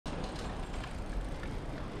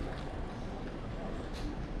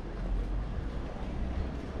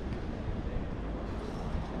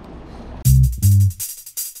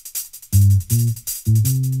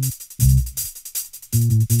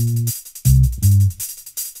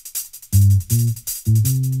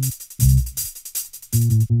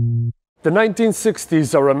The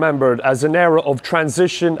 1960s are remembered as an era of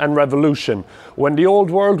transition and revolution, when the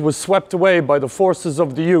old world was swept away by the forces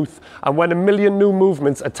of the youth, and when a million new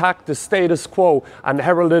movements attacked the status quo and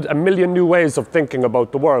heralded a million new ways of thinking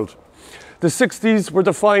about the world. The 60s were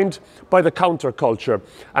defined by the counterculture,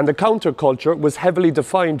 and the counterculture was heavily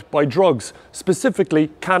defined by drugs,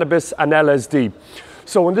 specifically cannabis and LSD.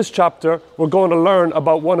 So in this chapter, we're going to learn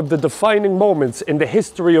about one of the defining moments in the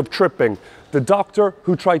history of tripping, the doctor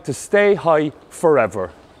who tried to stay high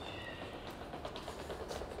forever.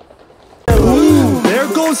 There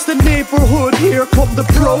goes the neighborhood, here come the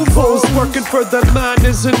provos. Working for the man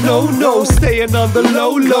is a no-no. Staying on the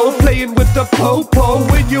low-low, playing with the po-po.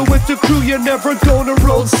 When you're with the crew, you're never gonna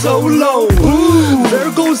roll solo.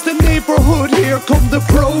 There goes the neighborhood, here come the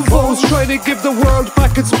provos. Trying to give the world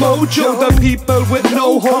back its mojo. The people with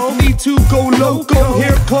no hope need to go loco.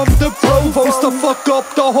 Here come the provos to fuck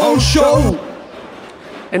up the whole show.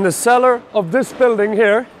 In the cellar of this building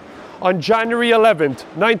here, on January 11th,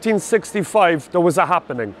 1965, there was a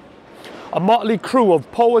happening. A motley crew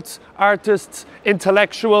of poets, artists,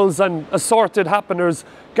 intellectuals and assorted happeners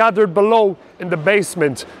gathered below in the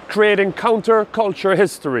basement, creating counter-culture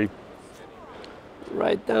history.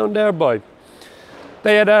 Right down there, boy.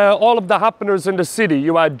 They had all of the happeners in the city.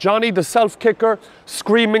 You had Johnny the self-kicker,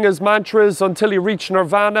 screaming his mantras until he reached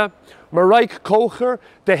nirvana. Marijke Kocher,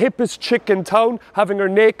 the hippest chick in town, having her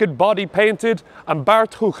naked body painted, and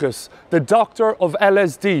Bart Huges, the doctor of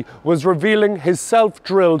LSD, was revealing his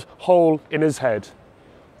self-drilled hole in his head.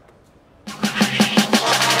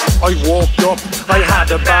 I woke up, I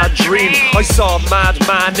had a bad dream. I saw a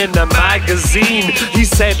madman in a magazine. He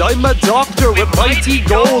said, I'm a doctor with mighty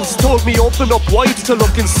goals. Told me open up wide to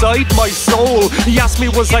look inside my soul. He asked me,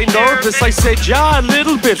 was I nervous? I said, yeah, a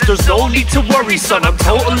little bit. There's no need to worry, son, I'm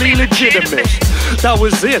totally legitimate. That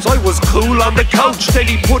was it, I was cool on the couch. Then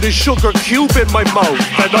he put his sugar cube in my mouth,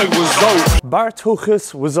 and I was out. Bart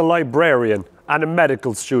Huges was a librarian and a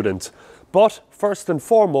medical student. But first and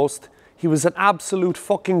foremost, he was an absolute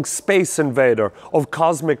fucking space invader of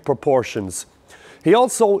cosmic proportions. He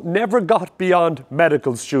also never got beyond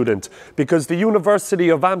medical student because the University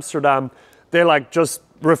of Amsterdam, they just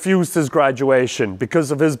refused his graduation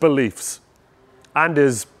because of his beliefs and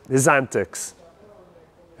his antics.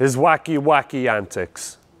 His wacky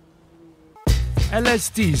antics.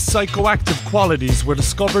 LSD's psychoactive qualities were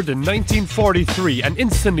discovered in 1943 and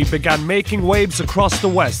instantly began making waves across the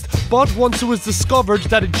West. But once it was discovered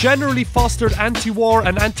that it generally fostered anti-war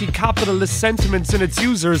and anti-capitalist sentiments in its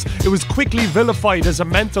users, it was quickly vilified as a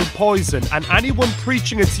mental poison, and anyone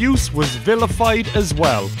preaching its use was vilified as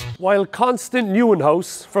well. While Constant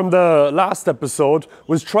Nieuwenhuis from the last episode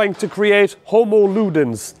was trying to create Homo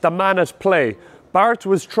Ludens, the man at play, Bart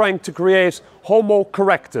was trying to create Homo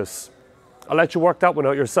Correctus. I'll let you work that one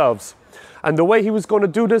out yourselves. And the way he was going to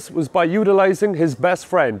do this was by utilizing his best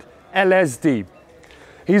friend, LSD.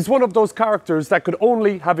 He's one of those characters that could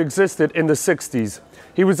only have existed in the 60s.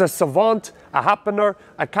 He was a savant, a happener,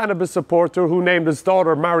 a cannabis supporter who named his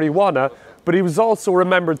daughter Marijuana, but he was also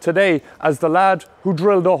remembered today as the lad who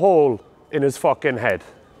drilled a hole in his fucking head.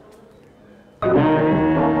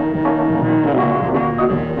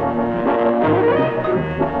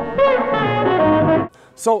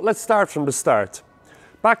 So let's start from the start.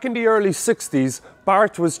 Back in the early 60s,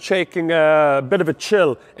 Bart was taking a bit of a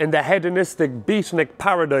chill in the hedonistic beatnik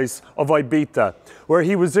paradise of Ibiza, where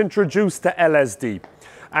he was introduced to LSD.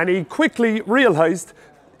 And he quickly realized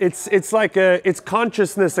its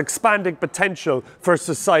consciousness expanding potential for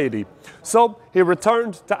society. So he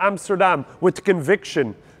returned to Amsterdam with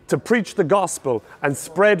conviction to preach the gospel and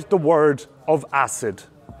spread the word of acid.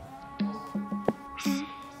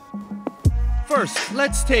 First,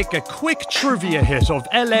 let's take a quick trivia hit of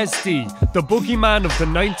LSD, the boogeyman of the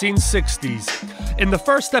 1960s. In the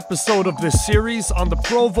first episode of this series, on the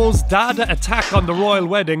PROVO's Dada attack on the royal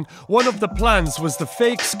wedding, one of the plans was the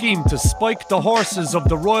fake scheme to spike the horses of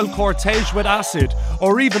the royal cortege with acid,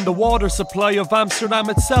 or even the water supply of Amsterdam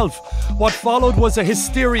itself. What followed was a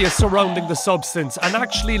hysteria surrounding the substance and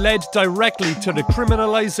actually led directly to the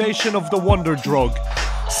criminalization of the wonder drug.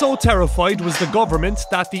 So terrified was the government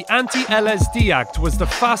that the Anti-LSD Act was the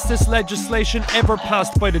fastest legislation ever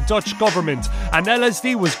passed by the Dutch government, and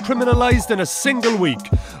LSD was criminalised in a single week.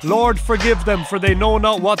 Lord forgive them, for they know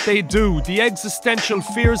not what they do. The existential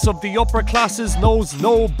fears of the upper classes knows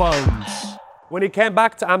no bounds. When he came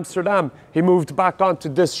back to Amsterdam, he moved back onto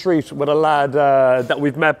this street with a lad that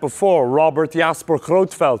we've met before, Robert Jasper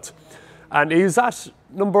Grootveld. And he's at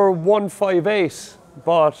number 158,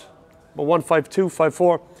 but 152,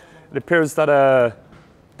 54. It appears that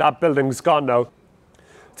that building's gone now.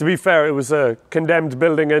 To be fair, it was a condemned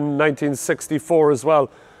building in 1964 as well.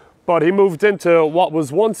 But he moved into what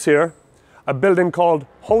was once here, a building called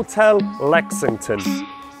Hotel Lexington.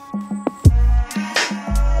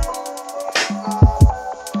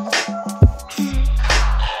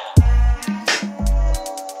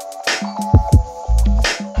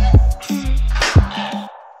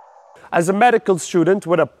 As a medical student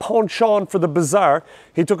with a penchant for the bizarre,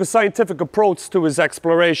 he took a scientific approach to his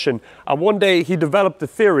exploration. And one day he developed the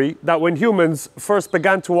theory that when humans first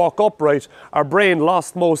began to walk upright, our brain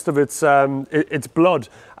lost most of its blood,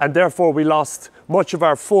 and therefore we lost much of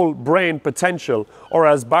our full brain potential. Or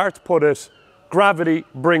as Bart put it, gravity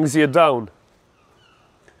brings you down.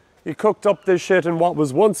 He cooked up this shit in what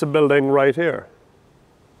was once a building right here.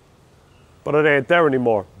 But it ain't there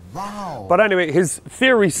anymore. Wow. But anyway, his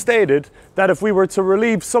theory stated that if we were to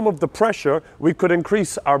relieve some of the pressure, we could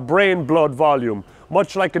increase our brain blood volume,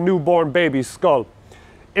 much like a newborn baby's skull.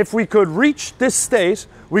 If we could reach this state,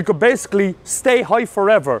 we could basically stay high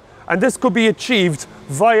forever, and this could be achieved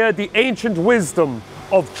via the ancient wisdom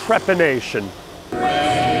of trepanation.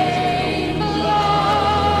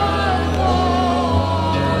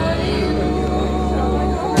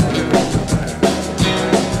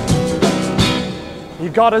 He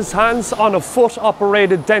got his hands on a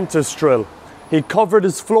foot-operated dentist drill. He covered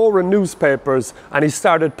his floor in newspapers and he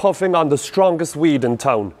started puffing on the strongest weed in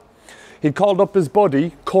town. He called up his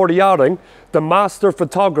buddy, Corey Yaring, the master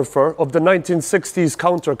photographer of the 1960s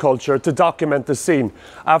counterculture, to document the scene.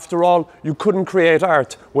 After all, you couldn't create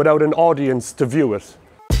art without an audience to view it.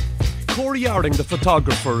 Corey Yaring, the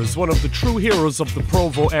photographer, is one of the true heroes of the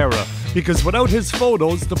PROVO era, because without his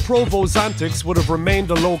photos, the PROVO's antics would have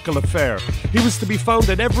remained a local affair. He was to be found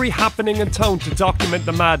at every happening in town to document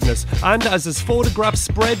the madness, and as his photographs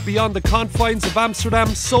spread beyond the confines of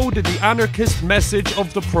Amsterdam, so did the anarchist message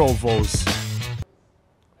of the PROVOs.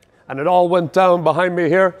 And it all went down behind me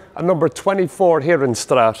here at number 24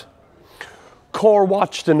 Herenstraat. Cor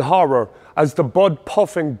watched in horror as the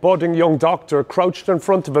bud-puffing, budding young doctor crouched in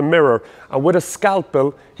front of a mirror, and with a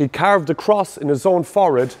scalpel, he carved a cross in his own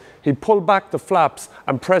forehead. He pulled back the flaps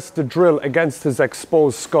and pressed the drill against his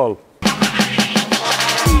exposed skull.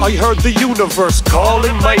 I heard the universe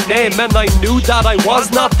calling my name, and I knew that I was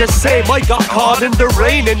not the same. I got caught in the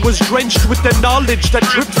rain and was drenched with the knowledge that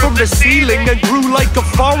dripped from the ceiling and grew like a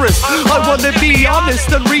forest. I wanna be honest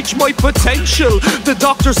and reach my potential. The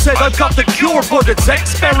doctor said I've got the cure, but it's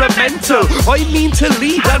experimental. I mean to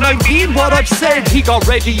lead and I mean what I've said. He got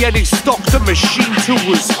ready and he stuck the machine to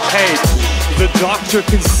his head. The doctor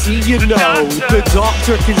can see you now. The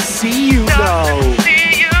doctor can see you now.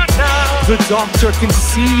 The doctor can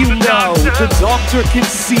see you now. The doctor can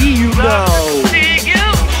see you now.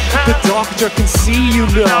 The doctor can see you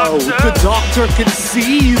now. The doctor can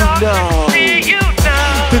see you now.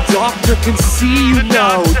 The doctor can see you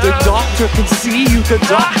now. The doctor can see you. The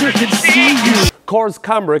doctor can see you. Cor's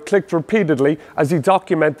camera clicked repeatedly as he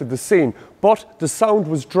documented the scene, but the sound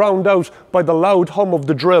was drowned out by the loud hum of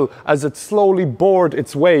the drill as it slowly bored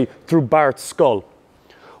its way through Bart's skull.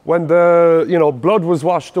 When the blood was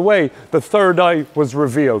washed away, the third eye was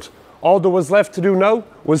revealed. All there was left to do now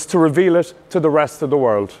was to reveal it to the rest of the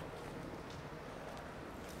world.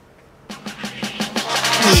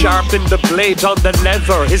 Sharpened the blade on the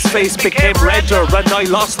leather, his face became redder, and I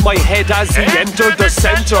lost my head as he entered the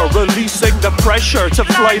center, releasing the pressure to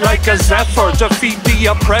fly like a zephyr, defeat the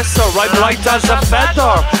oppressor. I'm light as a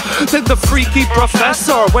feather. Then the freaky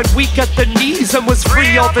professor went weak at the knees and was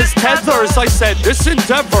free of his tethers. I said, this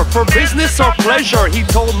endeavor for business or pleasure? He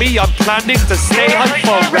told me I'm planning to stay high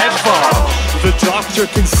forever. The doctor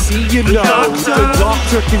can see you now. The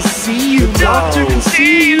doctor can see you now. The doctor can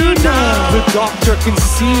see you now. The doctor can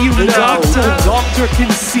see you now. The doctor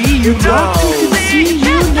can see you now.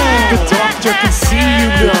 The doctor can see you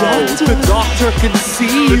now. The doctor can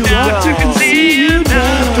see you now. The doctor can see you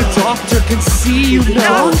now. The doctor can see you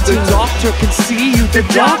now. The doctor can see you. The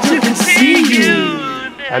doctor can see you.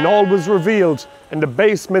 And all was revealed in the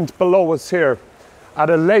basement below us here at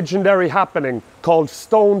a legendary happening called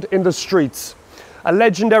Stoned in the Streets, a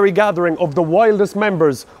legendary gathering of the wildest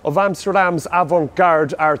members of Amsterdam's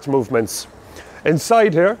avant-garde art movements.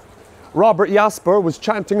 Inside here, Robert Jasper was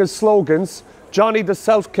chanting his slogans, Johnny the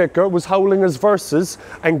Self-Kicker was howling his verses,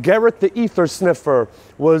 and Gerrit the Ether Sniffer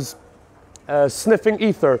was sniffing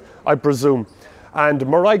ether, I presume. And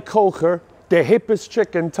Mariah Kocher, the hippest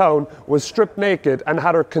chick in town, was stripped naked and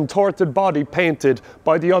had her contorted body painted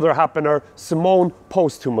by the other happener, Simone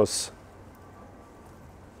Posthumus.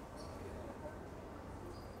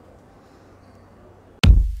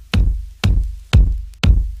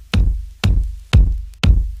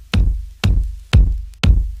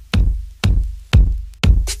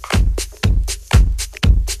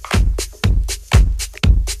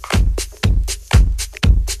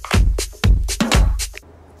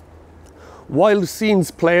 Wild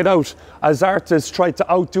scenes played out as artists tried to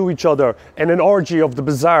outdo each other in an orgy of the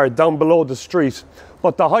bizarre down below the street.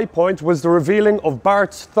 But the high point was the revealing of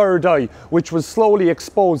Bart's third eye, which was slowly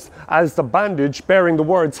exposed as the bandage bearing the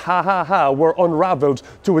words "ha ha ha" were unravelled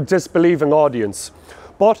to a disbelieving audience.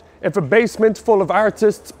 But if a basement full of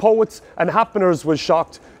artists, poets and happeners was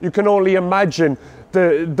shocked, you can only imagine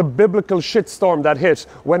the biblical shitstorm that hit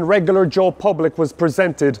when regular Joe Public was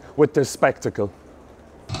presented with this spectacle.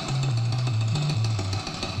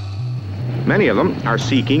 Many of them are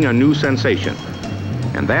seeking a new sensation,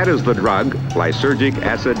 and that is the drug lysergic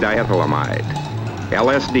acid diethylamide,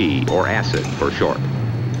 LSD, or acid for short.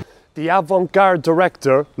 The avant-garde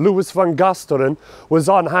director, Louis van Gasteren, was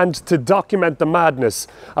on hand to document the madness.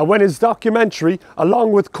 And when his documentary,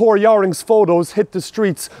 along with Cor Jaring's photos, hit the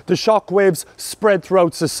streets, the shockwaves spread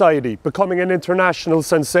throughout society, becoming an international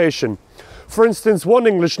sensation. For instance, one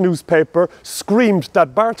English newspaper screamed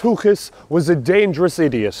that Bart Huges was a dangerous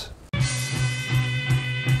idiot.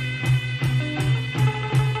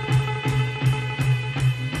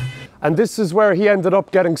 And this is where he ended up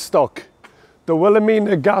getting stuck. The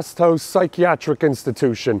Wilhelmina Gasthaus Psychiatric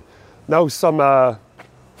Institution. Now some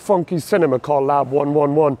funky cinema called Lab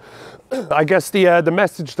 111. I guess the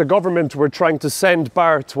message the government were trying to send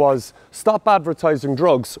Bart was, stop advertising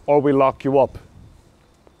drugs or we lock you up.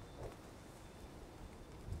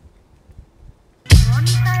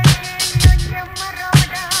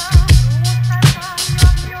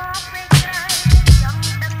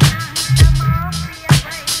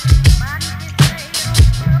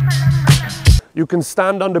 You can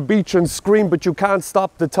stand on the beach and scream, but you can't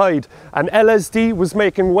stop the tide. And LSD was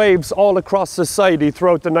making waves all across society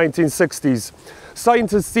throughout the 1960s.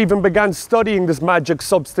 Scientists even began studying this magic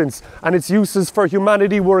substance, and its uses for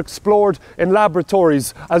humanity were explored in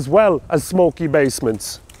laboratories as well as smoky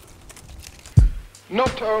basements.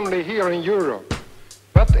 Not only here in Europe,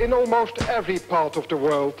 but in almost every part of the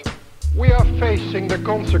world, we are facing the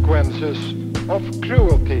consequences of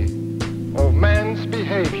cruelty, of man's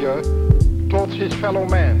behavior towards his fellow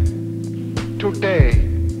man. Today,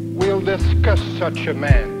 we'll discuss such a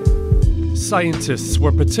man. Scientists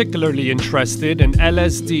were particularly interested in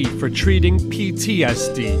LSD for treating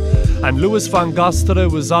PTSD, and Louis van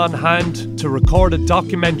Gasteren was on hand to record a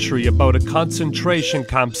documentary about a concentration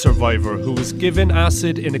camp survivor who was given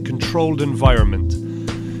acid in a controlled environment.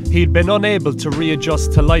 He'd been unable to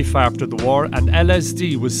readjust to life after the war, and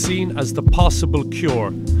LSD was seen as the possible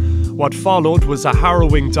cure. What followed was a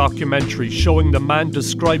harrowing documentary showing the man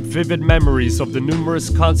describe vivid memories of the numerous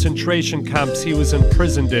concentration camps he was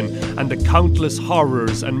imprisoned in and the countless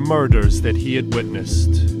horrors and murders that he had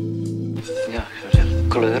witnessed. Ja, ik zou zeggen,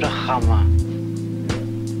 kleurig gamma.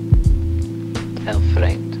 Heel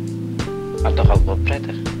vreemd, maar toch ook wel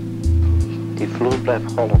prettig. Die vloer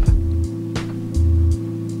blijft golven.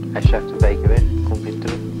 Hij zakt een beetje weg, komt weer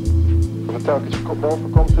terug. Maar telkens boven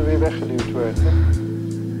komt er weer weggeduwd worden.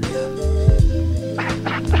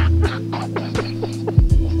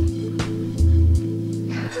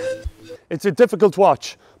 It's a difficult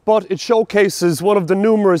watch, but it showcases one of the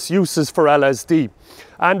numerous uses for LSD.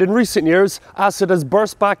 And in recent years, acid has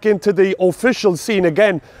burst back into the official scene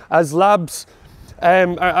again as labs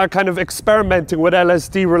are kind of experimenting with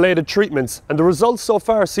LSD-related treatments, and the results so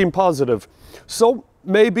far seem positive. So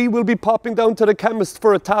maybe we'll be popping down to the chemist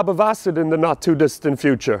for a tab of acid in the not-too-distant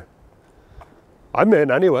future. I'm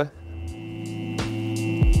in anyway.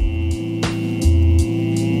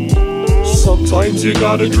 Sometimes you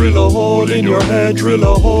gotta drill a hole in your head, drill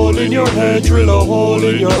a hole in your head, drill a hole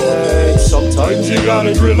in your head. Sometimes you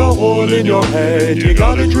gotta drill a hole in your head, you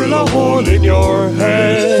gotta drill a hole in your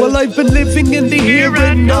head. Well, I've been living in the here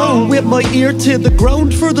and now, with my ear to the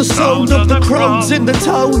ground for the sound of the crowds in the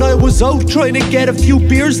town. I was out trying to get a few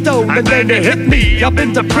beers down, and then it hit me. I've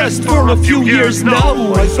been depressed for a few years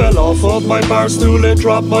now. I fell off of my bar stool and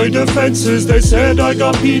dropped my defenses. They said I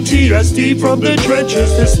got PTSD from the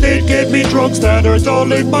trenches. The state gave me drugs that are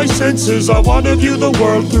dulling my senses. I wanna view the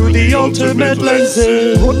world through the ultimate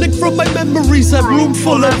lenses. Running from my memories, a room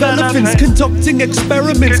full of elephants, conducting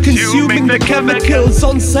experiments, consuming the chemicals.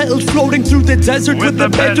 Unsettled, floating through the desert with a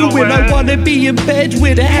Bedouin. I wanna be in bed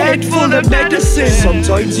with a head full of medicine.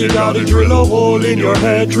 Sometimes you gotta drill a hole in your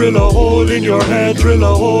head, drill a hole in your head, drill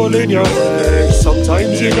a hole in your head.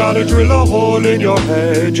 Sometimes you gotta drill a hole in your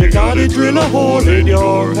head, you gotta drill a hole in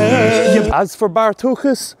your head. As for Bart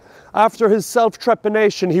Huges, after his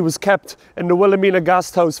self-trepanation, he was kept in the Wilhelmina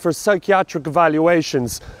Gasthaus for psychiatric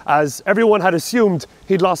evaluations, as everyone had assumed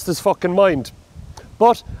he'd lost his fucking mind.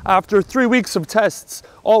 But after 3 weeks of tests,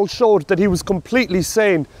 all showed that he was completely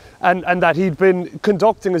sane and that he'd been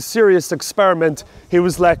conducting a serious experiment. He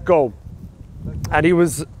was let go. And he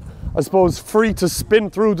was, I suppose, free to spin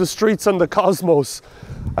through the streets and the cosmos.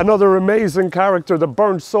 Another amazing character that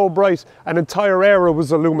burned so bright an entire era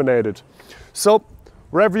was illuminated. So,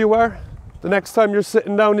 wherever you are, the next time you're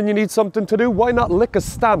sitting down and you need something to do, why not lick a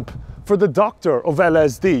stamp for the doctor of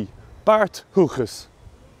LSD, Bart Huges.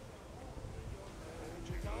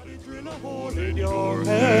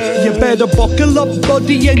 You better buckle up,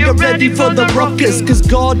 buddy, and get ready for the ruckus, cause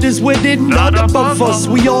God is within, not above us.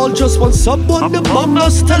 We all just want someone among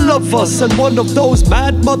us to love us, and one of those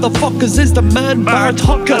mad motherfuckers is the man Bart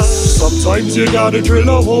Huges. Sometimes you gotta drill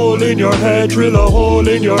a hole in your head, drill a hole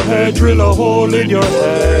in your head, drill a hole in your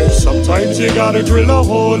head. Sometimes you gotta drill a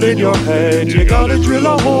hole in your head, you gotta drill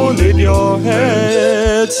a hole in your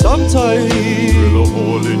head. Sometimes drill a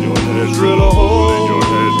hole in your head, drill a hole in your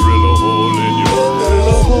head.